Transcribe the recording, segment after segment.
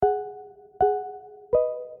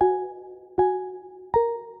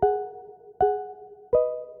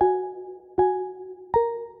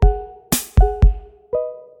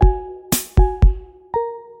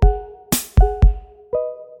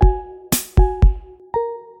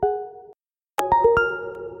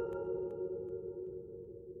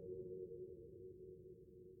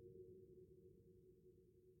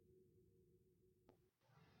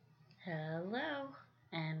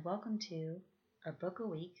to A Book a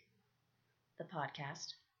Week, the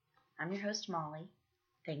podcast. I'm your host, Molly.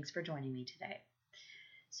 Thanks for joining me today.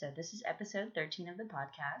 So, this is episode 13 of the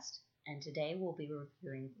podcast, and today we'll be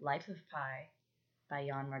reviewing Life of Pi by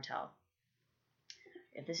Yann Martin.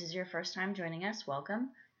 If this is your first time joining us, welcome.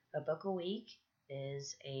 A Book a Week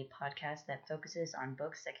is a podcast that focuses on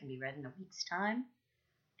books that can be read in a week's time.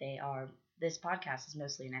 This podcast is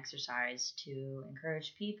mostly an exercise to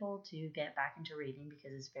encourage people to get back into reading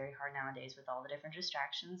because it's very hard nowadays with all the different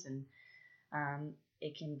distractions, and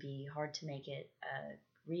it can be hard to make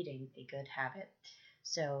reading a good habit.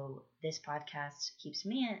 So this podcast keeps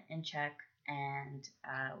me in check, and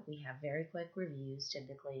we have very quick reviews,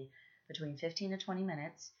 typically between 15 to 20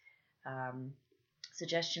 minutes,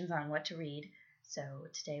 suggestions on what to read. So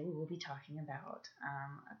today we will be talking about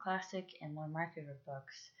a classic and one of my favorite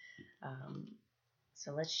books.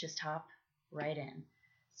 So let's just hop right in.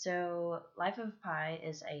 So Life of Pi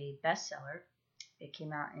is a bestseller. It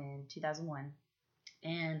came out in 2001,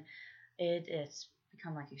 and it's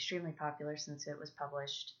become extremely popular since it was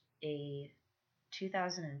published. A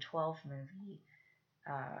 2012 movie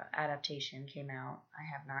adaptation came out. I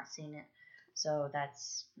have not seen it, so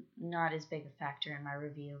that's not as big a factor in my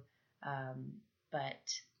review.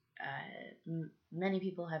 But many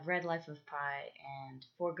people have read Life of Pi, and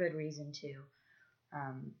for good reason too.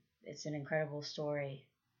 It's an incredible story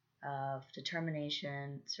of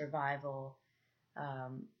determination, survival,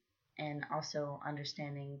 and also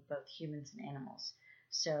understanding both humans and animals.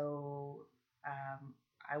 So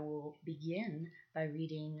I will begin by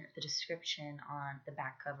reading the description on the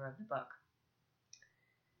back cover of the book.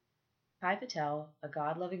 Pi Patel, a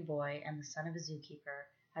God-loving boy and the son of a zookeeper,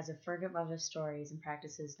 has a fervent love of stories and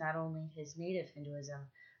practices not only his native Hinduism,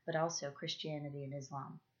 but also Christianity and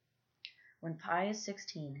Islam. When Pi is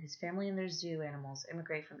 16, his family and their zoo animals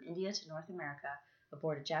immigrate from India to North America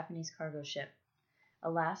aboard a Japanese cargo ship.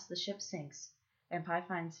 Alas, the ship sinks, and Pi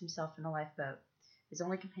finds himself in a lifeboat. His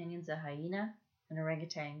only companions a hyena, an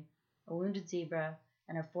orangutan, a wounded zebra,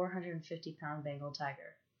 and a 450-pound Bengal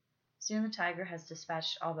tiger. Soon the tiger has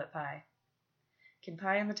dispatched all but Pi. Can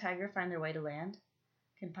Pi and the tiger find their way to land?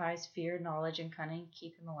 Can Pi's fear, knowledge, and cunning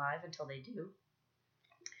keep him alive until they do?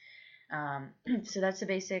 So that's the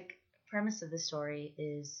basic premise of the story,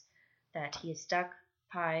 is that he is stuck.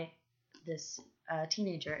 Pi, this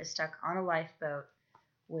teenager, is stuck on a lifeboat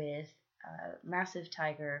with a massive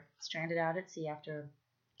tiger stranded out at sea after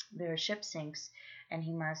their ship sinks, and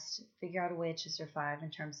he must figure out a way to survive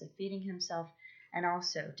in terms of feeding himself and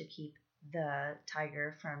also to keep the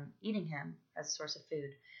tiger from eating him as a source of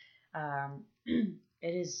food.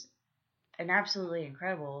 It is an absolutely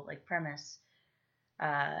incredible premise,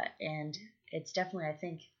 and it's definitely, I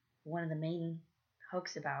think, one of the main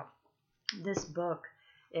hooks about this book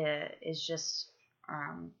is just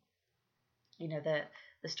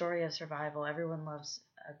the story of survival. Everyone loves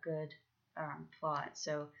a good plot,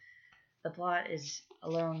 so the plot is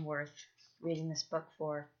alone worth reading this book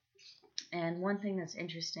for. And one thing that's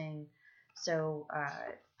interesting, so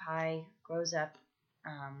Pi grows up,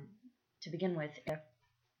 to begin with,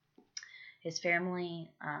 his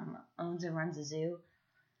family owns and runs a zoo,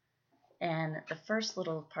 and the first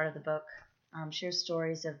little part of the book shares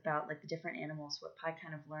stories about the different animals, what Pi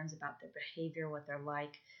kind of learns about their behavior, what they're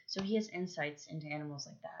like. So he has insights into animals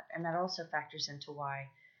like that, and that also factors into why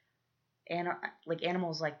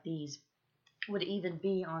animals like these would even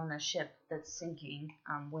be on the ship that's sinking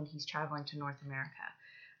when he's traveling to North America.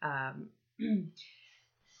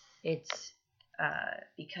 It's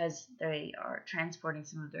because they are transporting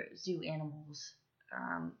some of their zoo animals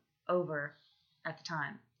over at the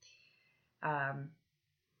time.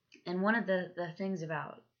 And one of the things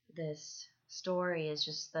about this story is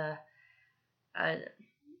just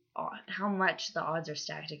how much the odds are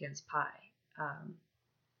stacked against Pi.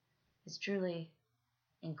 It's truly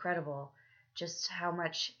incredible just how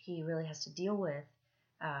much he really has to deal with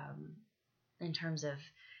in terms of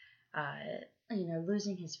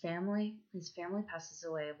losing his family. His family passes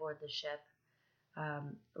away aboard the ship,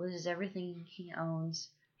 loses everything he owns.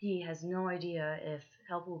 He has no idea if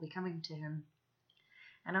help will be coming to him.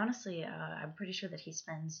 And honestly, I'm pretty sure that he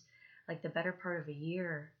spends the better part of a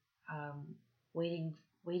year waiting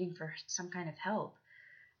for some kind of help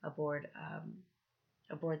aboard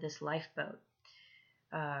this lifeboat.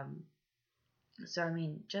 So I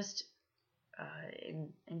mean, just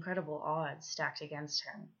incredible odds stacked against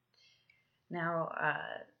him. Now,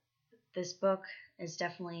 this book is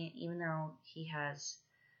definitely, even though he has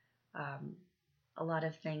a lot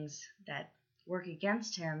of things that work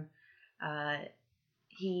against him,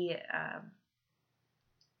 he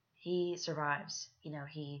survives.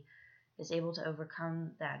 He is able to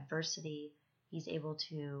overcome the adversity. He's able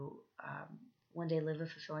to one day live a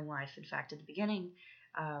fulfilling life. In fact, at the beginning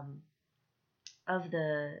um, of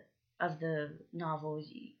the novel,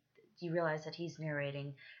 you realize that he's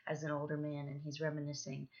narrating as an older man, and he's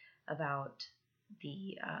reminiscing about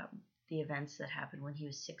the events that happened when he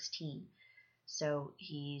was 16. So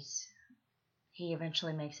he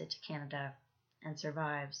eventually makes it to Canada and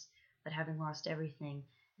survives, but having lost everything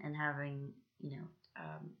and having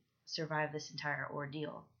survived this entire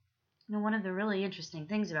ordeal. Now, one of the really interesting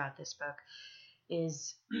things about this book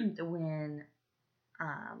is when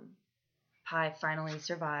Pi finally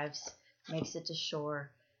survives, makes it to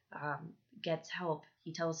shore, gets help.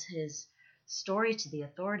 He tells his story to the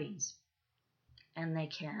authorities, and they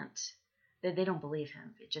don't believe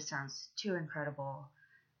him. It just sounds too incredible,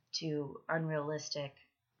 too unrealistic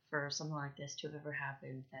for something like this to have ever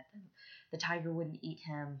happened, that the tiger wouldn't eat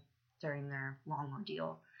him during their long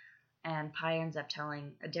ordeal. And Pi ends up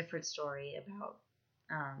telling a different story about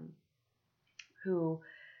who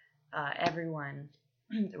everyone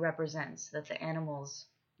represents, that the animals,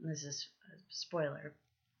 and this is a spoiler,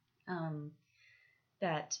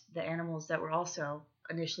 that the animals that were also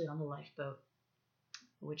initially on the lifeboat,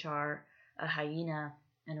 which are a hyena,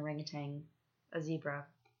 an orangutan, a zebra,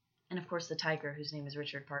 and of course the tiger, whose name is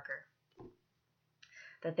Richard Parker,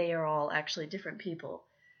 that they are all actually different people,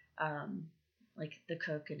 like the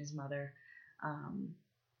cook and his mother,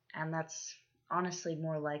 and that's honestly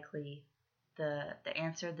more likely the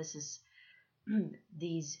answer. This is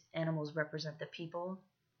these animals represent the people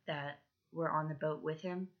that were on the boat with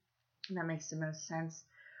him, and that makes the most sense.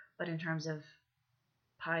 But in terms of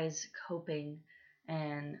Pi's coping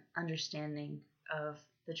and understanding of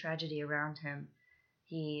the tragedy around him,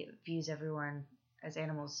 he views everyone as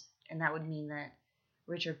animals, and that would mean that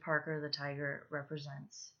Richard Parker, the tiger,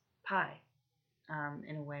 represents Pi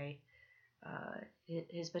in a way.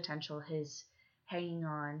 His potential, his hanging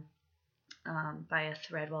on by a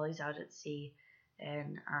thread while he's out at sea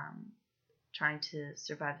and trying to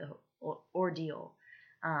survive the ordeal.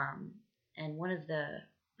 And one of the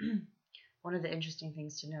interesting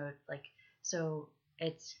things to note, so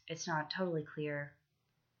it's not totally clear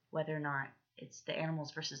whether or not it's the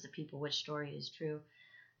animals versus the people, which story is true.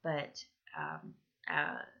 But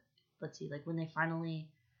let's see, when they finally,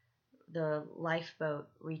 the lifeboat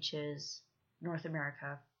reaches North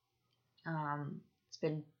America, it's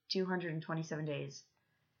been 227 days.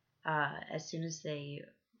 As soon as they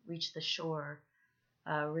reach the shore,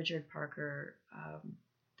 Richard Parker,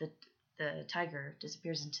 the tiger,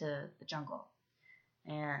 disappears into the jungle,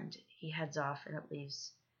 and he heads off, and it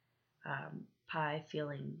leaves Pi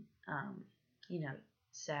feeling,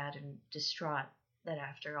 sad and distraught that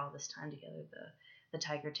after all this time together, the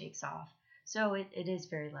tiger takes off. So it is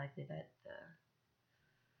very likely that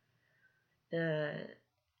the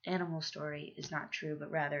animal story is not true,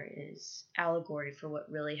 but rather is allegory for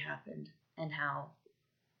what really happened and how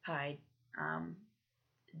Pi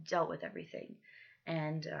dealt with everything.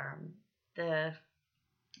 And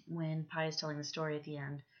when Pi is telling the story at the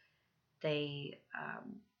end, they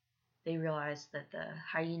realize that the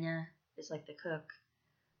hyena is like the cook,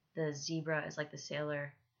 the zebra is like the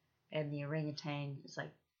sailor, and the orangutan is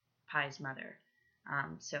like Pi's mother.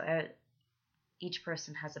 So each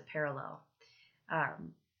person has a parallel.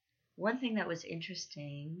 One thing that was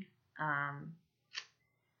interesting,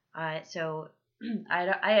 so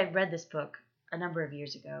I had read this book a number of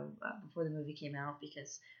years ago, before the movie came out,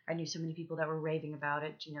 because I knew so many people that were raving about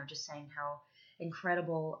it, just saying how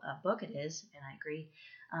incredible a book it is, and I agree.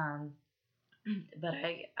 But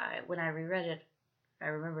when I reread it, I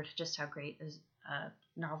remembered just how great a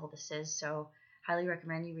novel this is, so highly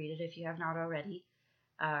recommend you read it if you have not already.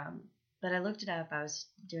 But I looked it up. I was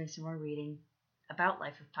doing some more reading about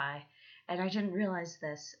Life of Pi, and I didn't realize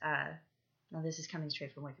this. Now, this is coming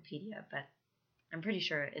straight from Wikipedia, but I'm pretty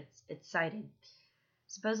sure it's cited.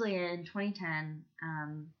 Supposedly in 2010,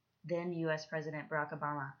 then U.S. President Barack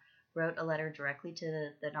Obama wrote a letter directly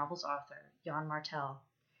to the novel's author, Yann Martin,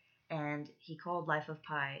 and he called Life of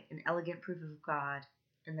Pi an elegant proof of God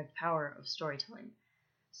and the power of storytelling.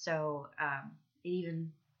 So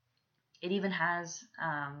it even has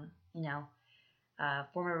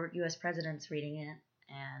former U.S. presidents reading it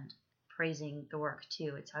and praising the work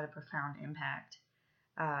too. It's had a profound impact.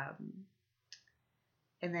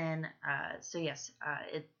 And then,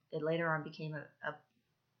 it later on became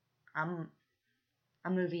a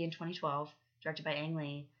movie in 2012, directed by Ang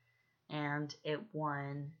Lee, and it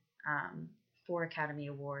won 4 Academy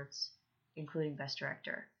Awards, including Best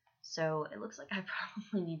Director. So it looks like I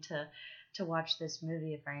probably need to watch this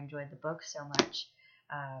movie if I enjoyed the book so much.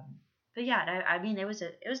 but yeah, I mean, it was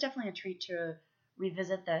definitely a treat to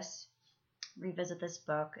revisit this revisit this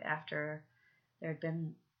book after there had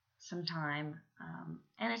been some time.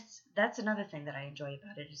 And that's another thing that I enjoy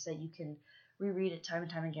about it is that you can reread it time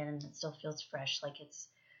and time again, and it still feels fresh. Like it's,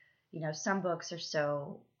 some books are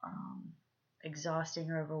so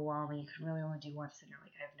exhausting or overwhelming. You can really only do once, and you're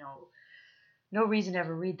like, I have no reason to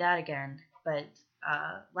ever read that again. But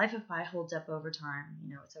Life of Pi holds up over time.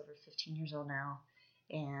 It's over 15 years old now,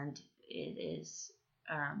 and it is,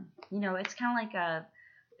 it's kind of like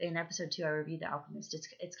in episode 2 I reviewed The Alchemist.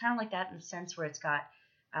 It's kind of like that in the sense where it's got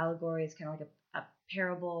allegory. It's kind of like a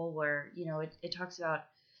parable where it talks about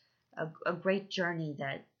a great journey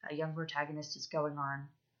that a young protagonist is going on,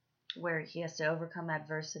 where he has to overcome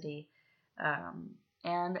adversity.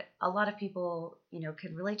 And a lot of people,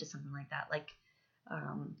 can relate to something like that, like,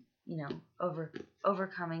 um,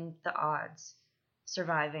 overcoming the odds,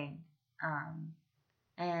 surviving,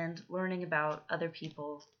 and learning about other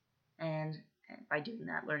people, and by doing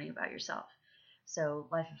that, learning about yourself. So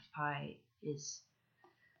Life of Pi is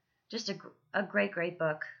just a great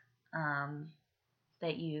book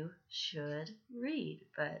that you should read.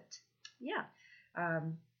 But yeah,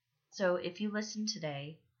 so if you listened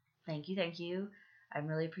today, thank you. I'm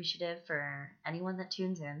really appreciative for anyone that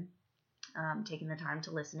tunes in, taking the time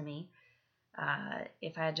to listen to me.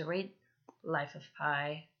 If I had to rate Life of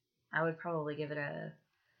Pi, I would probably give it a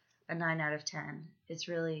 9 out of 10. It's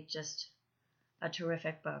really just a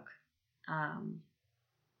terrific book.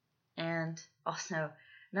 And also,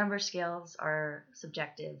 number scales are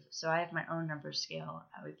subjective, so I have my own number scale.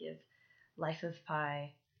 I would give Life of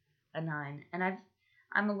Pi a 9, and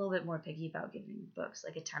I'm a little bit more picky about giving books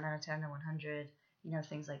like a 10 out of 10 or 100,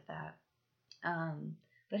 things like that.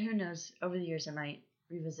 But who knows? Over the years, I might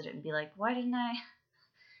revisit it and be like, why didn't I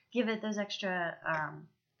give it that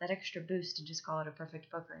extra boost and just call it a perfect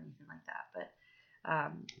book or anything like that? But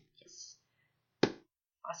yes,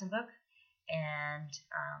 awesome book, and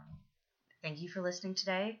thank you for listening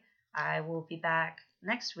today. I will be back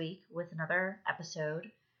next week with another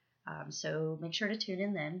episode, so make sure to tune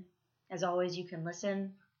in then. As always, you can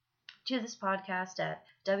listen to this podcast at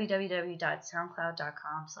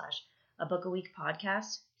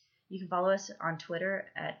www.soundcloud.com/abookAweekpodcast. You can follow us on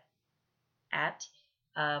Twitter at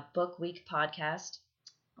bookweekpodcast.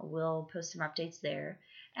 We'll post some updates there.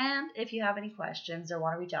 And if you have any questions or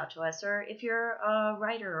want to reach out to us, or if you're a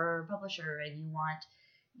writer or a publisher and you want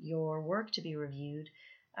your work to be reviewed,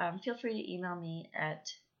 feel free to email me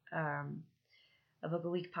at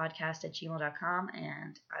abookAweekpodcast@gmail.com,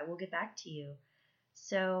 and I will get back to you.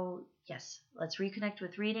 So, yes, let's reconnect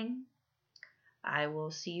with reading. I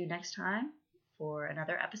will see you next time for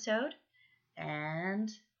another episode, and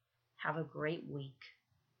have a great week.